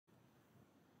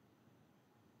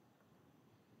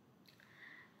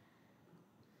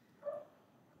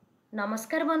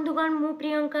नमस्कार बंधुगण मु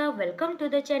Priyanka welcome to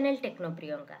the channel techno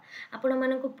Priyanka आपण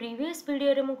मानक प्रीवियस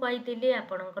वीडियो रे मु कहितली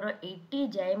आपणकर 80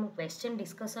 जाय मु क्वेश्चन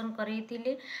डिस्कशन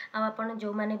करैतिली आपण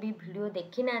जो माने भी वीडियो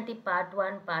देखि नांती पार्ट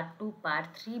 1 पार्ट 2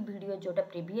 पार्ट 3 वीडियो जोटा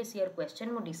प्रीवियस ईयर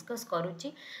क्वेश्चन मु डिस्कस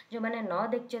करूची जो माने न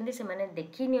देखचंदी से माने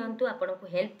देखि नियंतु आपण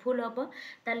को हेल्पफुल हबो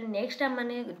ताले नेक्स्ट हम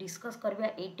माने डिस्कस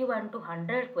करबा 81 टू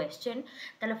 100 क्वेश्चन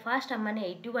ताले फर्स्ट हम माने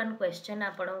 81 क्वेश्चन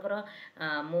आपणकर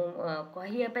मु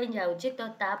कहिया पई जाउची तो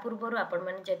ता पूर्व आपण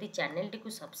मैंने जदि चैनल टी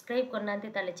सब्सक्राइब करना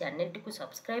ताले चैनल टी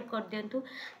सब्सक्राइब कर दिंतु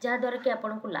जहाँद्वारा कि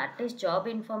आपन को लेटेस्ट जॉब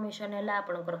इनफॉरमेशन है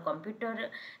आपणकर कंप्यूटर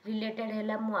रिलेटेड है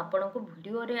आपन को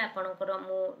वीडियो रे आपणकर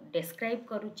मु डिस्क्राइब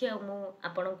करूची मु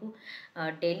आपन को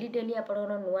डेली डेली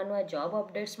आपणकर नुआ नुआ जॉब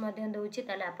अपडेट्स मध्ये दउची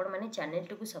ताले आपण माने चैनल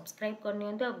टी सब्सक्राइब कर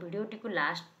नियंतु आ वीडियो टी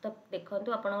लास्ट तक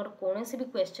देखंतु आपणकर कोनोसी भी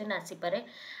क्वेश्चन आसी पारे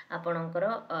आपणकर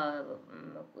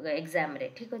एग्जाम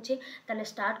रे ठीक अछि ताले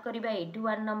स्टार्ट करिबा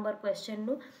 81 नंबर क्वेश्चन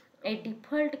नु ए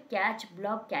डिफॉल्ट कैच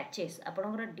ब्लॉक कैचेस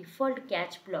आपनकर डिफॉल्ट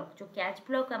कैच ब्लॉक जो कैच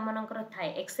ब्लॉक आमनकर थाए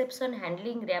एक्सेप्शन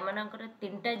हैंडलिंग रे आमनकर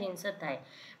तीनटा जिंस थाए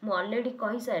मु ऑलरेडी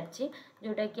कहि सारछि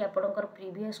जोटा कि आपनकर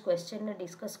प्रीवियस क्वेश्चन रे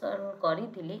डिस्कस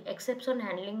करिथिली एक्सेप्शन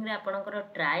हैंडलिंग रे आपनकर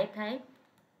ट्राई थाए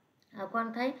आ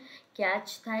कोन थाए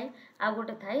कैच थाए आ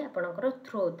गोटे थाए आपनकर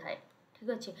थ्रो थाए ठीक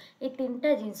अच्छे ये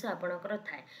तीनटा जिनस आपणकर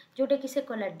थाए जोटा कि से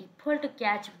कला default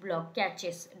catch block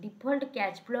catches default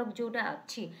catch block जोटा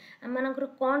अच्छी आमनकर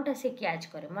कोनटा से कैच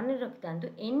करे मन रखिथांतु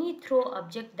any throw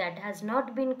object that has not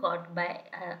been caught by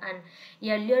an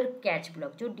earlier catch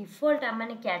block जो डिफॉल्ट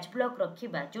आमने कैच ब्लॉक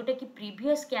रखिबा जोटा कि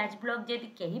प्रीवियस कैच ब्लॉक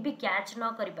यदि कहीं भी कैच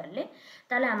न करि पारले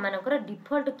ताले आमनकर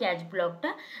डिफॉल्ट कैच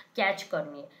ब्लॉकटा कैच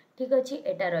करनी ठीक अच्छे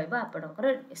एटा रहिबा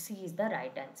आपणकर सी is the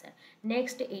right answer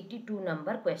next 82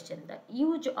 number question the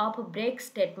use of break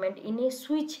statement in A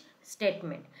switch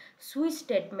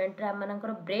statement रा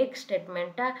मानकर ब्रेक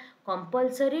स्टेटमेंटा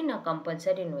कंपलसरी न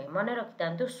कंपलसरी नुहे मन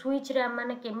रखिथांतु स्विच रे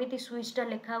माने केमिति स्विचटा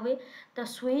लिखा हुए तो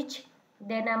स्विच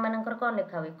देन आमनकर कोन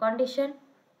लिखा हुए कंडीशन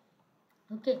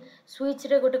ओके स्विच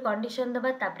रे गोटे कंडीशन दबा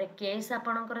तापरे केस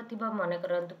आपणकर थिबा मन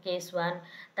करंतु केस 1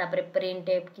 तापरे प्रिंट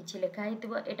एफ किछि लिखा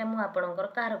हितबो एटा मु आपणकर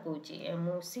कार कहूची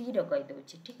मु सी रो कहि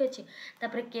दउची ठीक अछि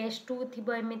तापरे केस 2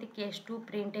 थिबो एमिति केस 2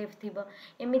 प्रिंट एफ थिबो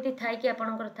एमिति थाय कि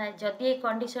आपणकर थाय जदि ए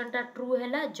कंडीशन टा ट्रू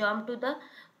हैला जंप टू द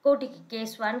कोटी की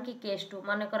केस 1 की केस 2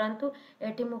 मन करंतु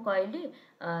एठी मु कहली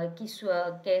कि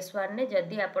केस 1 ने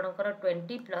जदि आपणकर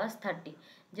 20 प्लस 30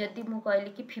 जदि मु कहली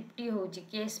कि 50 होची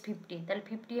केस 50 ताल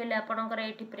 50 हेले आपणकर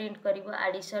एठी प्रिंट करिवो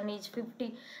एडिशन इज 50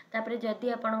 तापरे जदि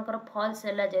आपणकर फॉल्स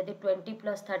हैला जदि 20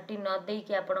 प्लस 30 न देई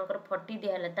कि आपणकर 40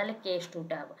 दिहला ताले केस 2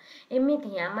 टा हो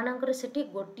एमिति आमनकर सेठी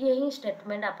गोटिए ही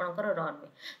स्टेटमेंट आपणकर रन हुए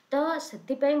तो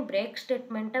सेति पई ब्रेक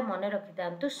स्टेटमेंट ता मने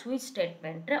रखितांतु स्विच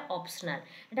स्टेटमेंट रे ऑप्शनल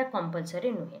एटा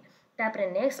कंपलसरी नुहे तापरे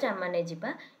नेक्स्ट हम माने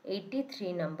जिबा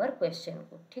 83 नंबर क्वेश्चन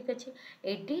को ठीक अछि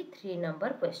 83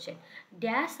 number question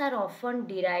dash are often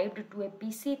derived to A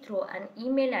PC through an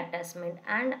email attachment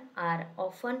and are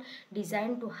often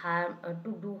design to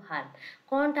do harm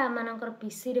कोनटा Amonkar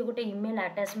PC रे गोटे ईमेल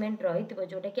अटैचमेंट रहितबो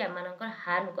जोटा कि आमनकर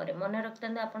हार्म करे मन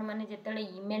रखतंद आपण माने जेतेले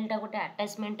ईमेल टा गोटे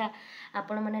अटैचमेंट टा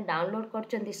आपण माने डाउनलोड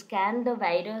करचंदी स्कैन द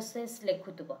वायरसेस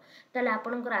लेखुतबो ताले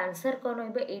आपनकर आंसर कोन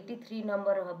होबे 83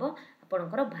 नंबर हबो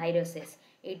आपनकर वायरसेस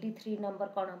 83 नंबर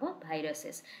कौन हम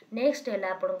वायरसेस नेक्स्ट है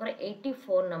आपनकर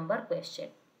 84 number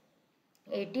question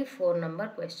 84 number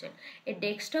question A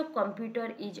desktop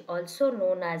computer is also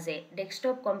known as a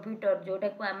desktop computer जोटा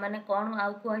को आम कौन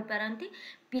आउ कहि पारंती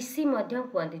पीसी मध्य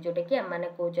कहते जोटा कि आम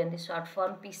कहते शॉर्ट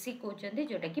फॉर्म पीसी कहते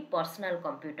जोटा कि पर्सनल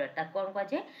कंप्यूटर ता कौन कह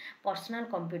जाए पर्सनल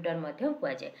कंप्यूटर मध्य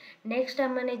कह जाए नेक्स्ट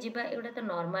आम मैंने जीवा एटा तो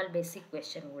नॉर्मल बेसिक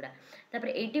क्वेश्चन गुड़ा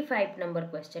तापर 85 number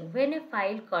question when A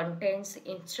file contains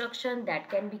instruction that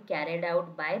can be carried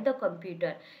out by the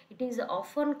computer it is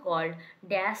often called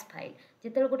dash file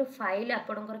जिते गोटे फाइल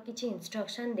आपणकर किसी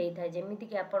इंस्ट्रक्शन दे था जमीती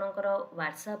कि आपणकर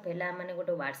व्हाट्सएप है मैंने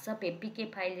गोटे व्हाट्सएप एपीके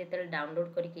फाइल जिते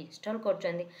डाउनलोड करके इंस्टॉल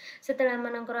करते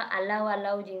आमकर आलाउ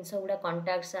आलाउ जिनस गुड़ा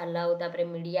कंटाक्ट्स आलाउ तापर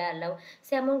मीडिया आलाउ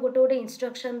से आम गोटे गोटे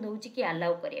इंस्ट्रक्शन दूची कि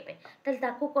आलाउ करने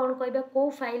ताकू कौन कहबा को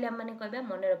फाइल आम मैंने कहबा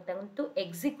मन रखता तो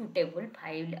एग्जीक्यूटेबल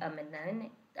फाइल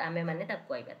आमे माने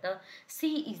ताकू कहबा तो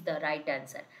सी is the right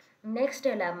answer next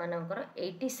है Amonkar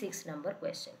 86 number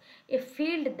question a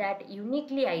field that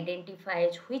uniquely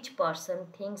identifies which person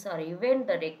things और event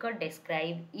the record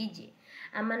describe is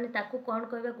आमने ताकू कौन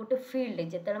कहबा गोटे फील्ड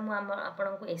जेते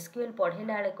आपण को एसक्यूएल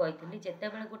पढ़ेला बेले कही जेते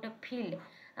बेले गोटे फील्ड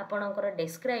आपणकर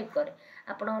डिस्क्राइब करे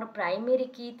आपणकर प्राइमरी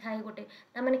की थाए गोटे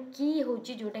माने की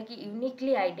होची जोटा कि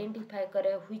यूनिकली आइडेंटिफाई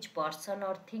करे व्हिच पर्सन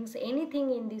और things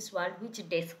anything in this world which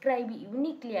describe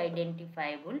uniquely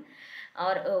identifiable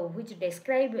or which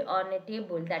describe on a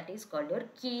table that is called your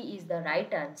key is the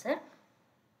right answer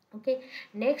okay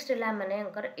next है माने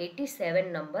 87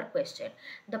 number question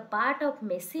the part of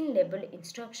machine level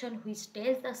instruction which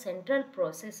tells the central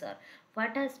processor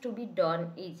what has to be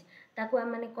done is ताको आम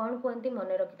मैंने कौन कहते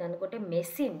मन रखी था गोटे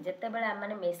मेसीन जिते बड़े आम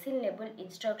मैंने machine level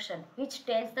instruction which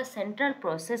tells the central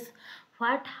process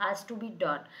what has to be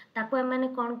done ताको आम मैंने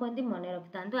कौन कहते मन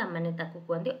रखी था आम मैंने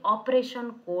कहते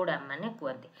ऑपरेशन कोड आम मैंने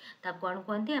कहते ताको कौन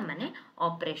कहते आम मैंने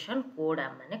ऑपरेशन कोड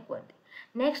आम मैंने कहते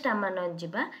नेक्स्ट आम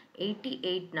जा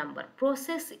 88 नंबर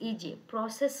प्रोसेस इज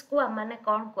प्रोसेस को आम मैंने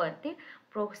कौन कहते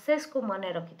प्रोसेस को मन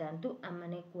रखी था आम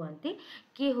मैंने कहते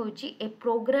कि हूँ ए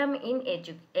प्रोग्राम इन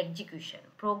एग्जीक्यूशन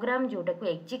प्रोग्राम जोटा को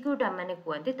एग्जीक्यूट आम मैंने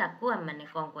कहते आम मैंने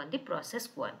कौन कहते प्रोसेस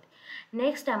कहते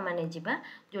नेक्स्ट आम मैंने जा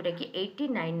जोटा कि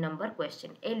 89 number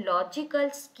question a logical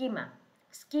schema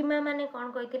schema माने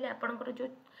कौन कही आपंकर जो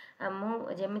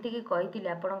मुझे कही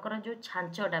आपंकर जो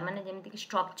छांचटा माने जमीक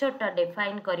स्ट्रक्चरटा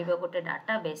डिफाइन करवा गोटे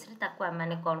डाटाबेस ताको आम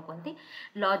मैंने कौन कहते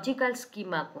लॉजिकल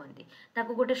स्कीमा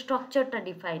कहते गोटे स्ट्रक्चरटा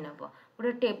डिफाइन हम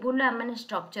गोटे टेबुल आम मैंने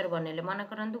स्ट्रक्चर बनइले मन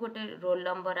करंतु गोटे रोल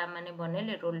नंबर आम मैंने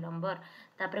बनइले रोल नंबर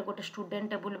तापर गोटे स्टूडेंट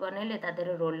टेबुल बनइले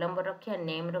तादेह रोल नंबर रखिया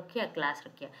नेम रखिया क्लास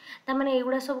रखिया तामाने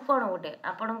एगुड़ा सब कौन गोटे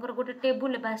आपणकर गोटे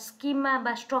टेबुल बा स्कीमा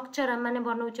बा स्ट्रक्चर आम मैंने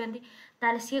बनाउछंती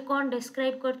ताले सी कौन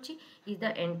डिस्क्राइब करछि इज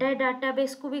द एंटायर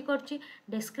डाटाबेस को भी करछि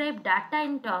describe data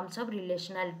in terms of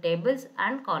relational tables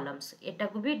and columns एटा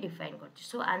को भी डिफाइन करछि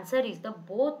so answer is the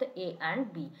both A and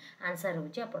B answer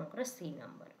होछि आपनकर सी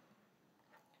नंबर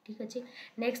ठीक अच्छे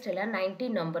नेक्स्ट है 90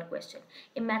 number question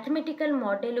A mathematical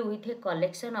model with a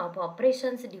collection of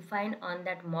operations define on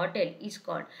that model is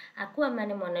called आपको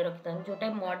मैंने मन रखता जोटा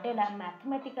मॉडल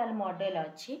मैथमेटिकल मॉडल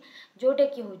अच्छी जोटा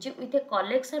कि हूँ with a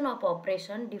collection of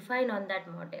operation define on that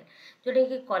model जोटा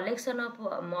कि कलेक्शन ऑफ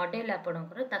मॉडल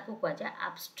आपणकर ताकू कहुए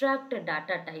एब्स्ट्रैक्ट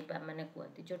डाटा टाइप मैंने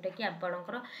कहते जोटा कि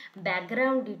आपणकर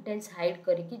बैकग्राउंड डिटेल्स हाइड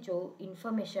करके जो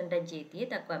इनफॉरमेशनटा जी दिए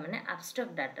मैंने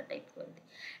एब्स्ट्रैक्ट डाटा टाइप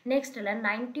कहते नेक्स्ट है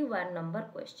 91 number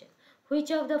question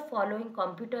which of the following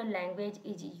computer language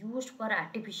is used for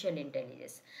artificial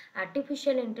intelligence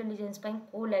ପାଇଁ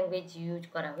को language यूज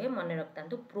करा हुए मन रखता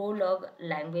तो prolog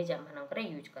language आमनकर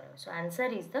यूज करा हुए so answer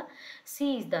is the C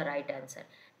is the right answer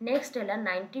next है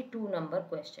 92 number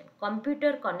question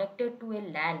computer connected to a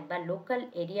LAN by local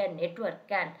area network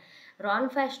can run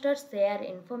faster share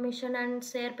information and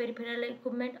share peripheral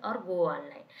equipment or go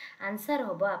online answer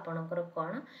होबो आपनकर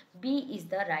कोन B is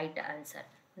the right answer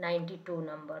 92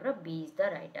 number B is the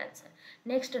right answer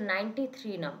next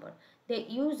 93 number the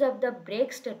use of the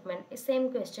break statement same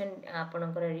question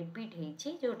आपनकर repeat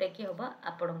हेछि जोटा कि होबा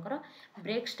आपनकर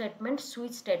break statement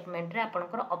switch statement रे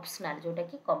आपनकर optional जोटा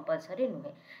कि compulsory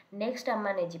नुहे next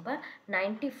आमाने जिबा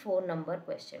 94 number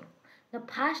question the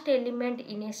first element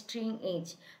in a string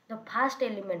is the first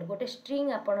element गोटे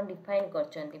string आपण define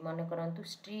करचंती माने करंतु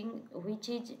string which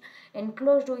is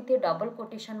enclosed with a double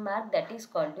quotation mark that is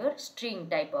called your string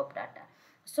type of data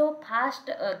so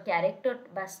first character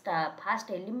बा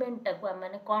first element को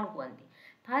माने कोन कहंती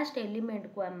first element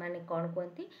को माने कोन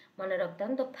कहंती माने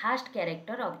रखतन तो first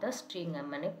character of the string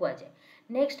माने कहआ जाय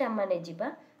next माने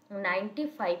जिबा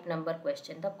 95 number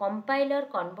question the compiler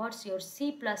converts your C++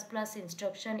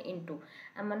 instruction into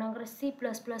Amonkar C++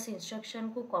 instruction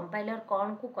को compiler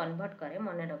कौन को convert करे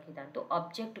मन रखी था तो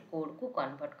object code को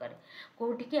convert करे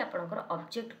कोठी कि आपनकर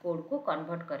object code को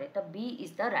convert करे तो B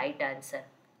is the right answer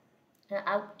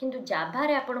आ किंतु जाभा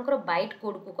रे आपनकर बाइट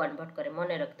कोड को कन्वर्ट करे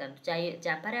मने रखता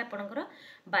जाभा रे आपनकर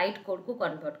बाइट कोड को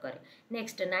कन्वर्ट करे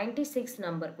next 96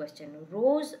 number question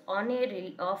rose on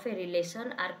A of a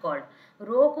relation are called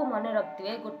रो को मने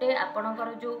रखतिवे गोटे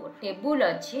आपनकर जो टेबुल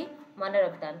अछि मने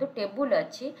रखता तो टेबुल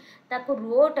अछि ताको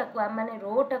रो टाको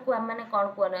माने कोन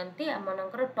कोनंती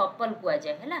आमनकर टपल कुआ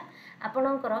जाय हैला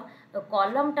आपनकर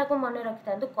कॉलम टाको मने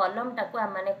रखता तो कॉलम टाको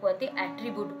माने कहती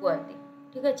एट्रिब्यूट कहती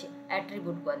ठीक अच्छे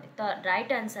एट्रिब्यूट कहते तो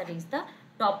right answer is the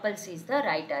टॉपल्स is the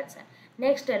right answer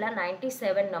next है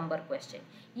 97 number question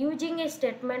using A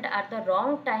statement at the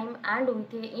wrong time and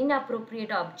with A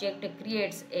inappropriate object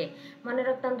creates a मन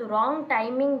रखता रॉन्ग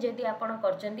टाइमिंग जदि आपण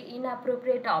करचंदी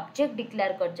इनअप्रोप्रिएट ऑब्जेक्ट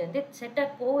डिक्लेयर करचंदी सेटा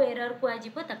को error को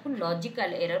आजिबो ताकू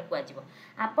logical error को आजिबो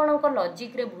आपणक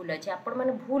लॉजिक रे भूल अछि आपण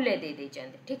माने भूल दे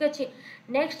देचंदी ठीक अछि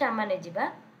नेक्स्ट आ माने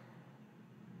जिबा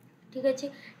ठीक अच्छे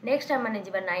नेक्स्ट आम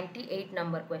 98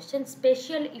 number question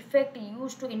special effect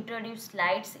use to introduce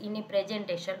slides in A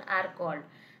presentation are called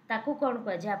ताकू कौन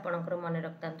कहुए आपणकर मन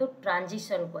रखता तो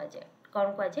ट्रांजिशन कहुए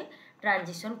कौन कहुए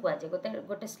ट्रांजिशन कहुए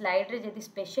गोटे स्लाइड रे जदि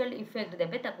स्पेशल इफेक्ट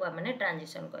देबे ताकू आमने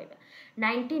ट्रांजिशन कहबा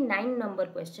 99 number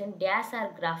question dash are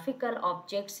graphical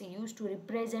objects used to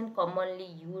represent commonly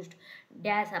used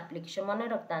dash application मन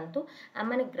रखता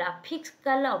आम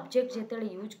ग्राफिकल ऑब्जेक्ट जिते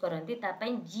यूज करती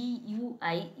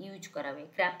GUI यूज करा हुए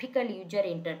ग्राफिकल यूजर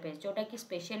इंटरफेस जोटा कि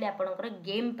स्पेशली आपंकर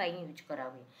गेम यूज करा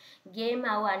हुए गेम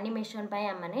आउ एनिमेशन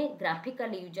आम मैंने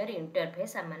ग्राफिकल यूजर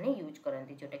इंटरफेस आम मैंने यूज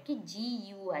करती जोटा कि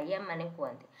GUI आम मैंने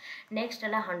कहते नेक्स्ट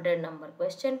है 100 number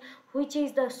question which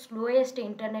is the slowest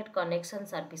internet connection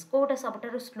service कौटा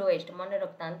सबुठारु slowest मन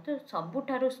रखता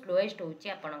सबुठारु स्लोएस्ट होची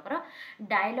आपणकर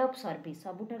डायल अप सर्विस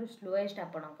सबुठारु स्लोएस्ट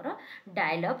आपणकर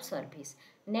डायल अप सर्विस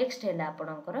नेक्स्ट है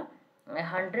आपणकर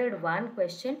 101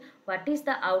 question what is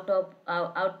the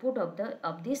output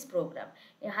of this program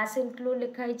has include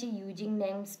लिखाई यूजिंग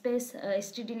नेम स्पेस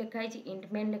std लिखाई int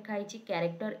main लिखाई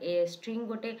कैरेक्टर ए स्ट्रिंग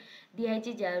गोटे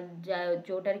दिखाई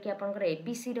जोटार कि आपंकर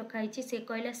ABC रखाई से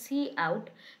कहला सी आउट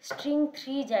स्ट्रिंग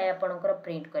 3 जाए आपंकर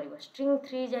प्रिंट कर स्ट्रिंग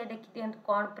 3 जाए देखी दिखाँ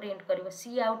कौन प्रिंट कर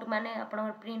सी आउट माने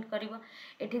आपंकर प्रिंट कर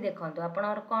ये देखो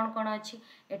आपंकर कौन कौन अच्छी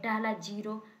एटा है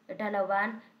 0 एटा है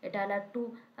 1 एटा है 2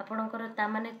 आपणकर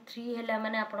ताने 3 है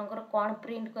माने आपणकर कौन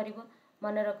प्रिंट कर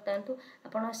मन रखता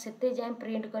आपड़ से जाए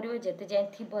प्रिंट करेंगे जिते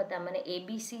जाए थी ताने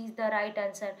ABC is the right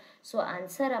answer so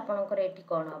answer आपणकर ये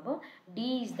कौन हम D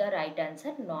is the right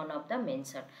answer none of the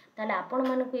mention ताले आपण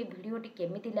मानक ये वीडियोटी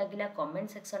केमिति लागिला कमेंट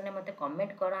सेक्शन में मते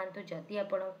कमेंट करांतु जदि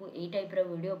आपको यही टाइप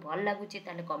वीडियो भल लगुच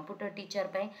ताले कंप्यूटर टीचर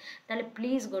पाई ताले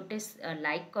प्लीज गोटे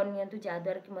लाइक करनियंतु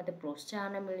जहाँद्वारा कि मते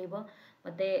प्रोत्साहन मिलिबो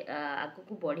मते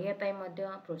आगु बढ़िया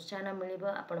प्रोत्साहन मिलिबो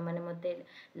आपण माने मते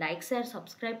लाइक शेयर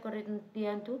सब्सक्राइब कर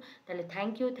दियंतु ताले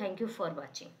थैंक यू फॉर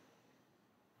वाचिंग।